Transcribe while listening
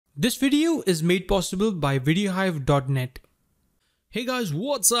This video is made possible by videohive.net. Hey guys,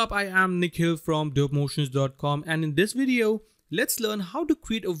 what's up? I am Nikhil from dopemotions.com, and in this video, let's learn how to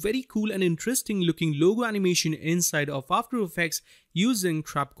create a very cool and interesting looking logo animation inside of After Effects using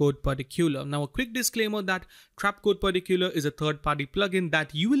Trapcode Particular. Now, a quick disclaimer that Trapcode Particular is a third-party plugin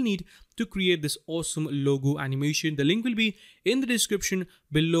that you will need to create this awesome logo animation. The link will be in the description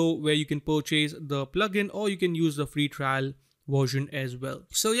below where you can purchase the plugin or you can use the free trial version as well.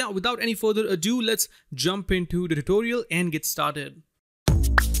 So yeah, without any further ado, let's jump into the tutorial and get started.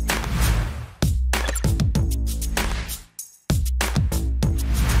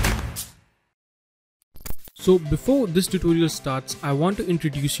 So before this tutorial starts, I want to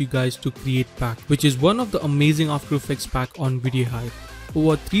introduce you guys to Create Pack, which is one of the amazing After Effects pack on VideoHive.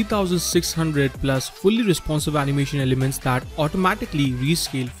 Over 3600 plus fully responsive animation elements that automatically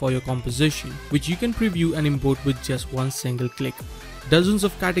rescale for your composition, which you can preview and import with just one single click. Dozens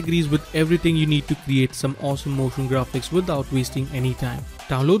of categories with everything you need to create some awesome motion graphics without wasting any time.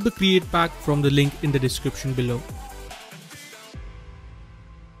 Download the Create Pack from the link in the description below.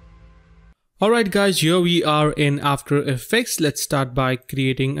 Alright guys, here we are in After Effects. Let's start by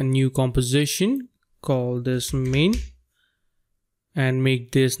creating a new composition. Call this main and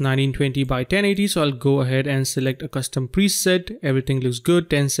make this 1920 by 1080. So I'll go ahead and select a custom preset. Everything looks good,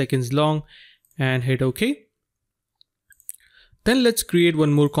 10 seconds long, and hit OK. Then let's create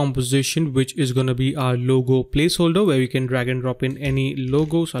one more composition, which is going to be our logo placeholder, where we can drag and drop in any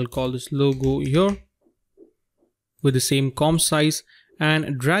logo. So I'll call this logo here with the same comp size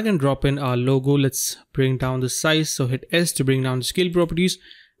and drag and drop in our logo. Let's bring down the size. So hit S to bring down the scale properties,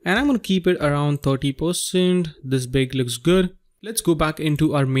 and I'm going to keep it around 30%. This big looks good. Let's go back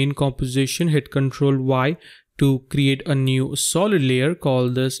into our main composition, hit Ctrl Y to create a new solid layer, call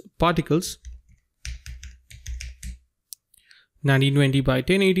this particles. 1920 by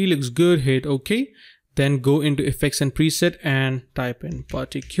 1080 looks good, hit OK. Then go into effects and preset and type in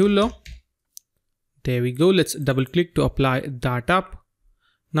particular. There we go. Let's double click to apply that up.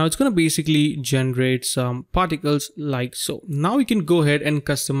 Now it's going to basically generate some particles like so. Now we can go ahead and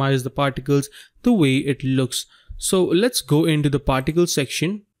customize the particles the way it looks. So let's go into the particle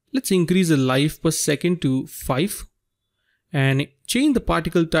section. Let's increase the life per second to 5 and change the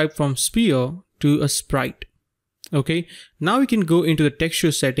particle type from sphere to a sprite. Okay, now we can go into the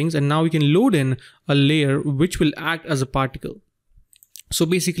texture settings, and now we can load in a layer which will act as a particle. So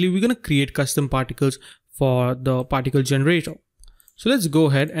basically we're going to create custom particles for the particle generator. So let's go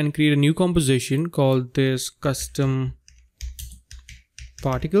ahead and create a new composition, call this custom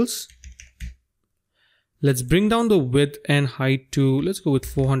particles. Let's bring down the width and height to, let's go with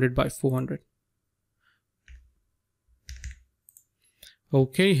 400 by 400.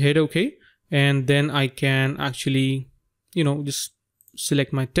 Okay, hit OK. And then I can actually, just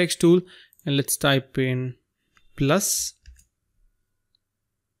select my text tool and let's type in plus.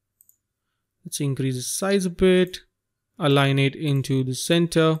 Let's increase the size a bit, align it into the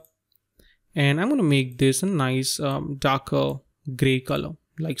center. And I'm going to make this a nice darker gray color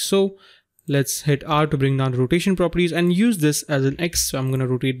like so. Let's hit R to bring down the rotation properties and use this as an X. So I'm going to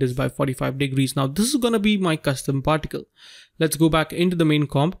rotate this by 45 degrees. Now this is going to be my custom particle. Let's go back into the main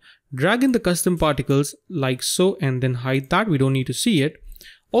comp, drag in the custom particles like so, and then hide that. We don't need to see it.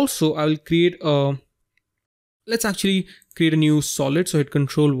 Also, I will create let's actually create a new solid. So hit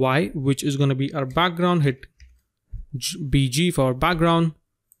Ctrl Y, which is going to be our background. Hit BG for our background.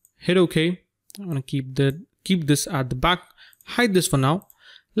 Hit OK. I'm going to keep this at the back. Hide this for now.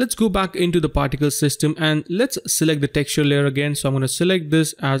 Let's go back into the particle system and let's select the texture layer again. So I'm going to select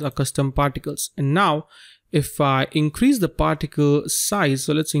this as a custom particles. And now if I increase the particle size,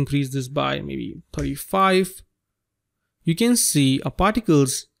 so let's increase this by maybe 35, you can see our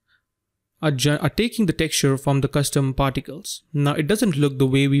particles are taking the texture from the custom particles. Now it doesn't look the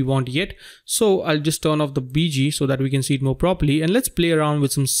way we want yet. So I'll just turn off the BG so that we can see it more properly. And let's play around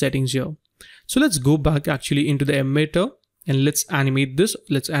with some settings here. So let's go back actually into the emitter. And let's animate this.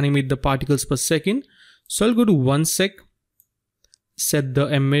 Let's animate the particles per second. So I'll go to 1 sec, set the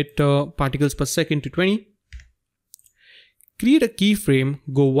emitter particles per second to 20. Create a keyframe,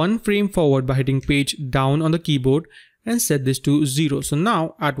 go 1 frame forward by hitting page down on the keyboard and set this to 0. So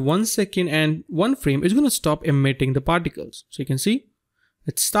now at 1 second and 1 frame, it's going to stop emitting the particles. So you can see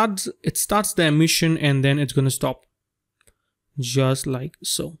it starts the emission and then it's going to stop just like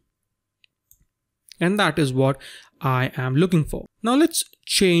so. And that is what I am looking for. Now let's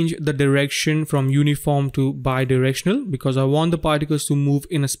change the direction from uniform to bidirectional because I want the particles to move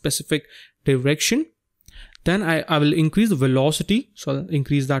in a specific direction. Then I will increase the velocity. So I'll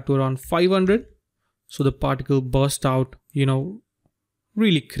increase that to around 500. So the particle burst out,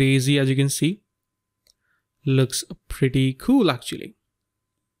 Really crazy, as you can see. Looks pretty cool actually.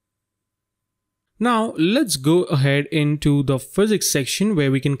 Now let's go ahead into the physics section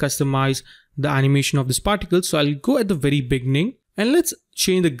where we can customize the animation of this particle. So I'll go at the very beginning and let's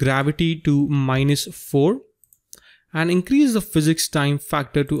change the gravity to -4 and increase the physics time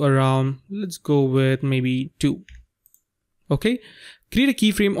factor to around, let's go with maybe 2. Okay, create a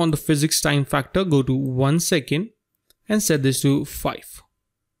keyframe on the physics time factor, go to 1 second and set this to 5.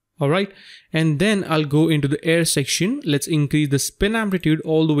 Alright, and then I'll go into the air section. Let's increase the spin amplitude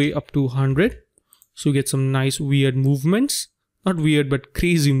all the way up to 100. So you get some nice weird movements. Not weird, but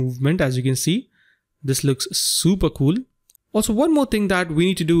crazy movement, as you can see. This looks super cool. Also, one more thing that we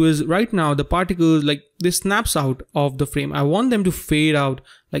need to do is right now the particles, like, they snaps out of the frame. I want them to fade out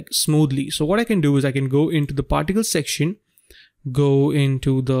like smoothly. So what I can do is I can go into the particle section, go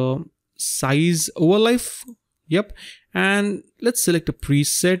into the size overlife. Yep. And let's select a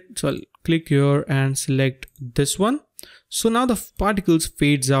preset. So I'll click here and select this one. So now the particles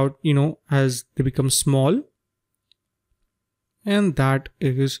fades out, you know, as they become small. And that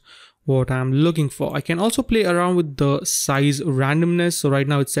is what I'm looking for. I can also play around with the size randomness. So right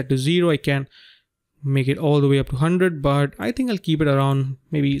now it's set to 0. I can make it all the way up to 100, but I think I'll keep it around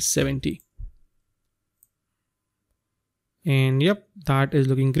maybe 70. And yep, that is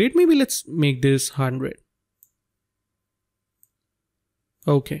looking great. Maybe let's make this 100.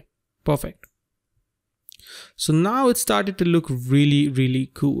 Okay, perfect. So now it started to look really,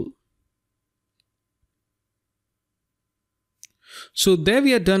 really cool. So there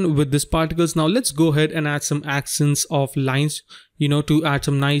we are done with these particles. Now let's go ahead and add some accents of lines, you know, to add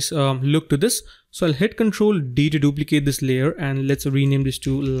some nice look to this. So I'll hit Ctrl D to duplicate this layer and let's rename this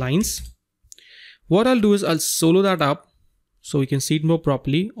to lines. What I'll do is I'll solo that up so we can see it more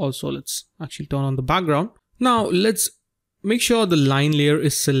properly. Also, let's actually turn on the background. Now let's make sure the line layer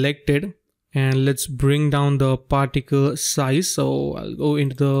is selected and let's bring down the particle size. So I'll go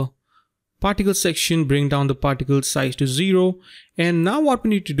into the particle section, bring down the particle size to 0. And now what we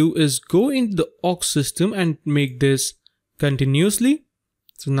need to do is go into the aux system and make this continuously.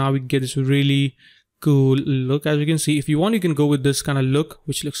 So now we get this really cool look. As you can see, if you want, you can go with this kind of look,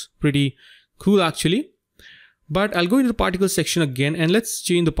 which looks pretty cool actually. But I'll go into the particle section again and let's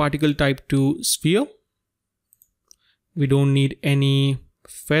change the particle type to sphere. We don't need any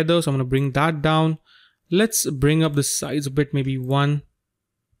feather, so I'm going to bring that down. Let's bring up the size a bit, maybe 1.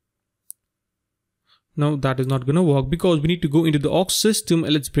 No, that is not going to work because we need to go into the aux system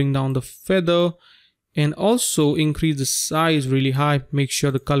and let's bring down the feather and also increase the size really high. Make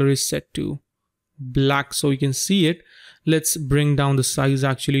sure the color is set to black so you can see it. Let's bring down the size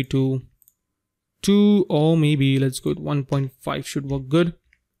actually to 2 or maybe let's go with 1.5 should work good.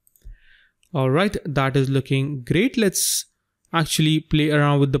 Alright, that is looking great. Let's actually play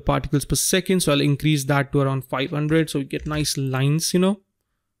around with the particles per second. So I'll increase that to around 500 so we get nice lines, you know,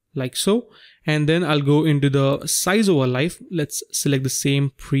 like so. And then I'll go into the size overlife. Let's select the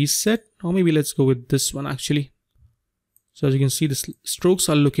same preset or maybe let's go with this one actually. So as you can see, the strokes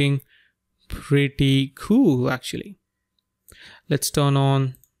are looking pretty cool actually. Let's turn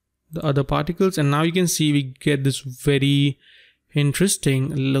on the other particles and now you can see we get this very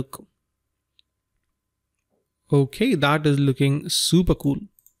interesting look. Okay, that is looking super cool.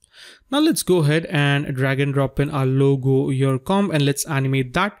 Now let's go ahead and drag and drop in our logo your comp and let's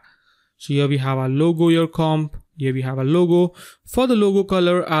animate that. So here we have our logo your comp. Here we have a logo. For the logo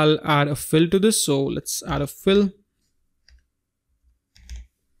color, I'll add a fill to this. So let's add a fill.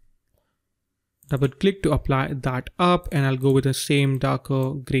 Double click to apply that up and I'll go with the same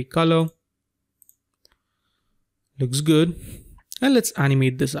darker gray color. Looks good. And let's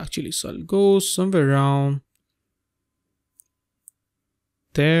animate this actually. So I'll go somewhere around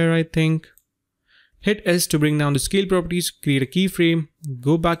there, I think. Hit S to bring down the scale properties, create a keyframe,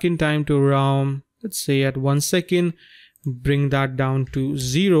 go back in time to around, let's say at 1 second, bring that down to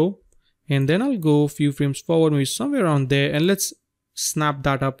 0. And then I'll go a few frames forward, maybe somewhere around there, and let's snap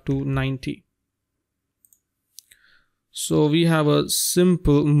that up to 90. So we have a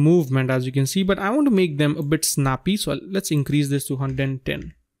simple movement as you can see, but I want to make them a bit snappy. So let's increase this to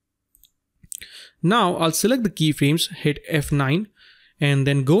 110. Now I'll select the keyframes, hit F9, and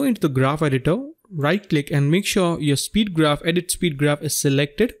then go into the graph editor, right click and make sure your speed graph, edit speed graph is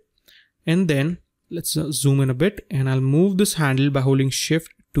selected. And then let's zoom in a bit and I'll move this handle by holding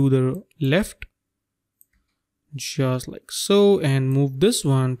shift to the left, just like so, and move this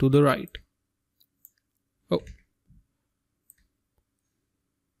one to the right. Oh.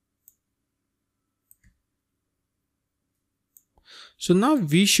 So now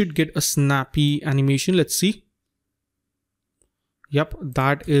we should get a snappy animation. Let's see. Yep,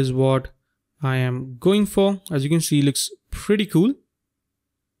 that is what I am going for. As you can see, looks pretty cool.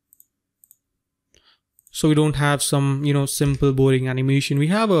 So we don't have some, simple boring animation. We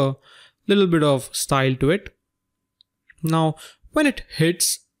have a little bit of style to it. Now, when it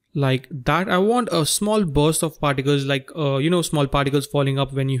hits like that, I want a small burst of particles, like, small particles falling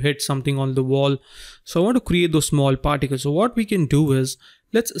up when you hit something on the wall. So I want to create those small particles. So what we can do is,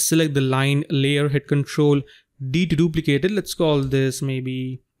 let's select the line layer, hit Control D to duplicate it. Let's call this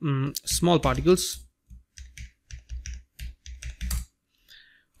maybe small particles.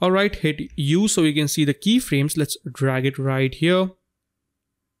 Alright, hit U so you can see the keyframes. Let's drag it right here.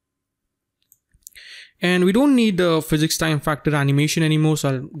 And we don't need the physics time factor animation anymore, so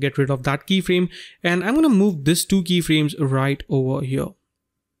I'll get rid of that keyframe. And I'm going to move these two keyframes right over here,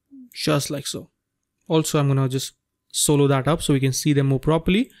 just like so. Also, I'm going to just solo that up so we can see them more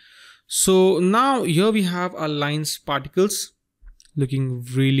properly. So now here we have our lines particles looking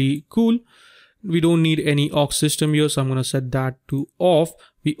really cool. We don't need any aux system here, so I'm going to set that to off.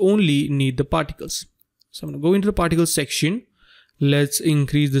 We only need the particles. So I'm going to go into the particles section. Let's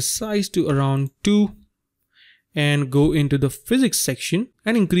increase the size to around 2 and go into the physics section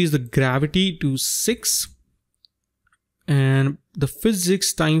and increase the gravity to 6. And the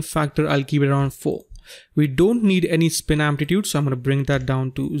physics time factor, I'll keep it around 4. We don't need any spin amplitude, so I'm going to bring that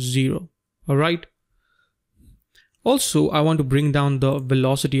down to 0. All right. Also, I want to bring down the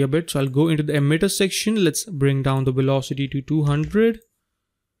velocity a bit. So I'll go into the emitter section. Let's bring down the velocity to 200.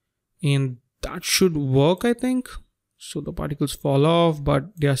 And that should work, I think. So the particles fall off,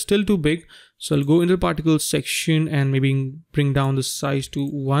 but they are still too big. So I'll go into the particles section and maybe bring down the size to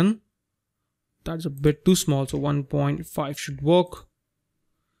 1. That's a bit too small. So 1.5 should work.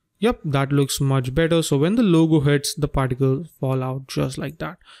 Yep, that looks much better. So when the logo hits, the particles fall out just like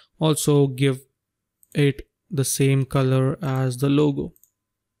that. Also give it the same color as the logo.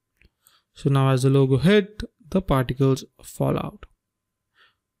 So now as the logo hit, the particles fall out.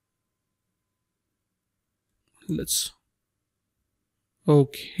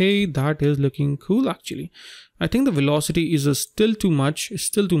 Okay, that is looking cool actually. I think the velocity is still too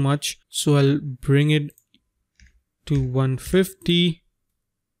much. So I'll bring it to 150.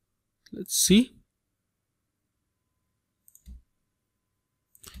 Let's see.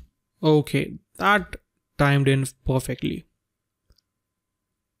 Okay, that timed in perfectly.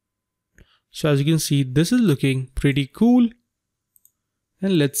 So as you can see, this is looking pretty cool.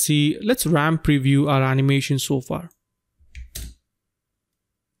 And let's ramp preview our animation so far.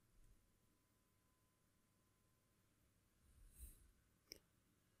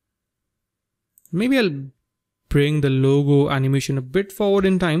 Maybe I'll bring the logo animation a bit forward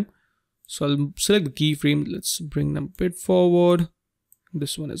in time. So I'll select the keyframe. Let's bring them a bit forward.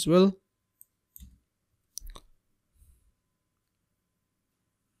 This one as well.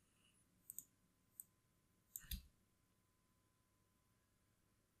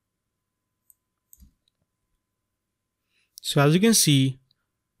 So as you can see,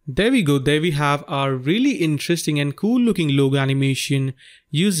 there we go. There we have our really interesting and cool looking logo animation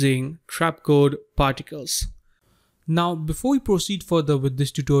using Trapcode particles. Now, before we proceed further with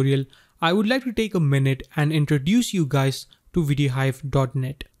this tutorial, I would like to take a minute and introduce you guys to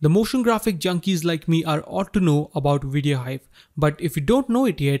VideoHive.net. The motion graphic junkies like me are ought to know about VideoHive, but if you don't know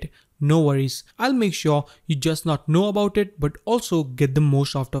it yet, no worries. I'll make sure you just not know about it, but also get the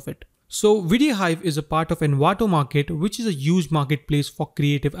most out of it. So VideoHive is a part of Envato Market, which is a huge marketplace for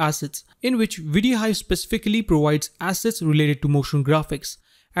creative assets, in which VideoHive specifically provides assets related to motion graphics.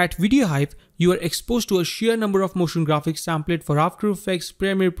 At VideoHive, you are exposed to a sheer number of motion graphics templates for After Effects,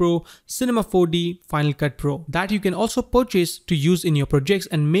 Premiere Pro, Cinema 4D, Final Cut Pro that you can also purchase to use in your projects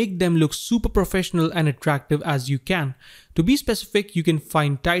and make them look super professional and attractive as you can. To be specific, you can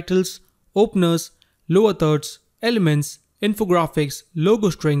find titles, openers, lower thirds, elements, infographics, logo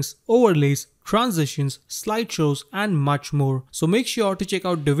strings, overlays, transitions, slideshows, and much more. So make sure to check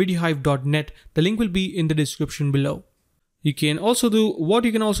out the VideoHive.net. The link will be in the description below. You can also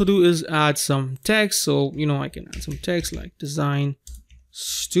do is add some text. So, I can add some text like design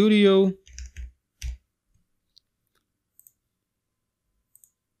studio.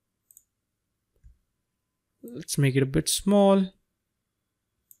 Let's make it a bit small.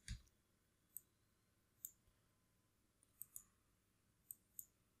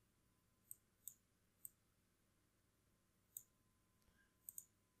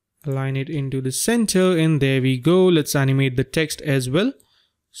 Align it into the center, and there we go. Let's animate the text as well.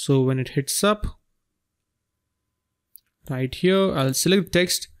 So when it hits up right here, I'll select the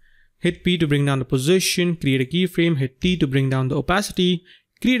text, hit P to bring down the position, create a keyframe, hit T to bring down the opacity,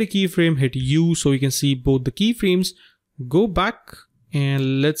 create a keyframe, hit U so you can see both the keyframes. go back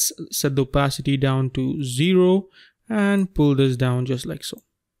and let's set the opacity down to 0 and pull this down just like so.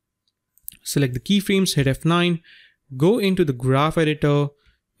 Select the keyframes, hit F9, go into the graph editor,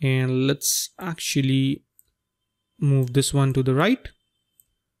 and let's actually move this one to the right.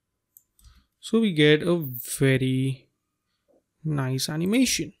 So we get a very nice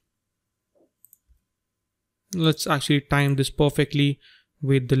animation. Let's actually time this perfectly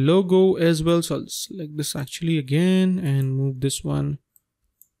with the logo as well. So I'll select this actually again and move this one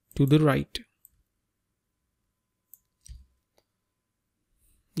to the right.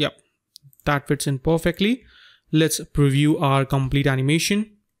 Yep, that fits in perfectly. Let's preview our complete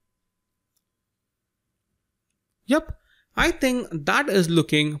animation. Yep, I think that is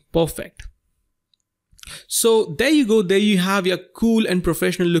looking perfect. So there you go, there you have your cool and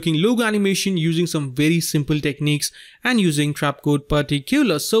professional looking logo animation using some very simple techniques and using Trapcode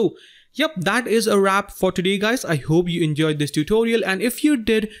particular. So yep, that is a wrap for today guys. I hope you enjoyed this tutorial, and if you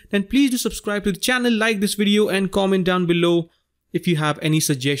did, then please do subscribe to the channel, like this video, and comment down below if you have any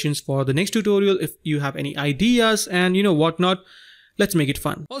suggestions for the next tutorial, if you have any ideas and whatnot. Let's make it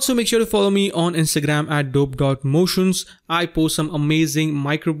fun. Also make sure to follow me on Instagram at dope.motions. I post some amazing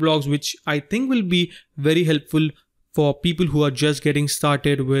microblogs which I think will be very helpful for people who are just getting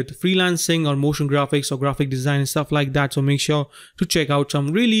started with freelancing or motion graphics or graphic design and stuff like that. So make sure to check out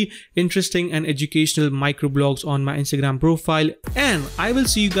some really interesting and educational microblogs on my Instagram profile. And I will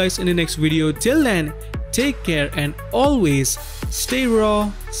see you guys in the next video. Till then, take care and always stay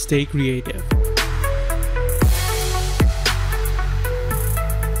raw, stay creative.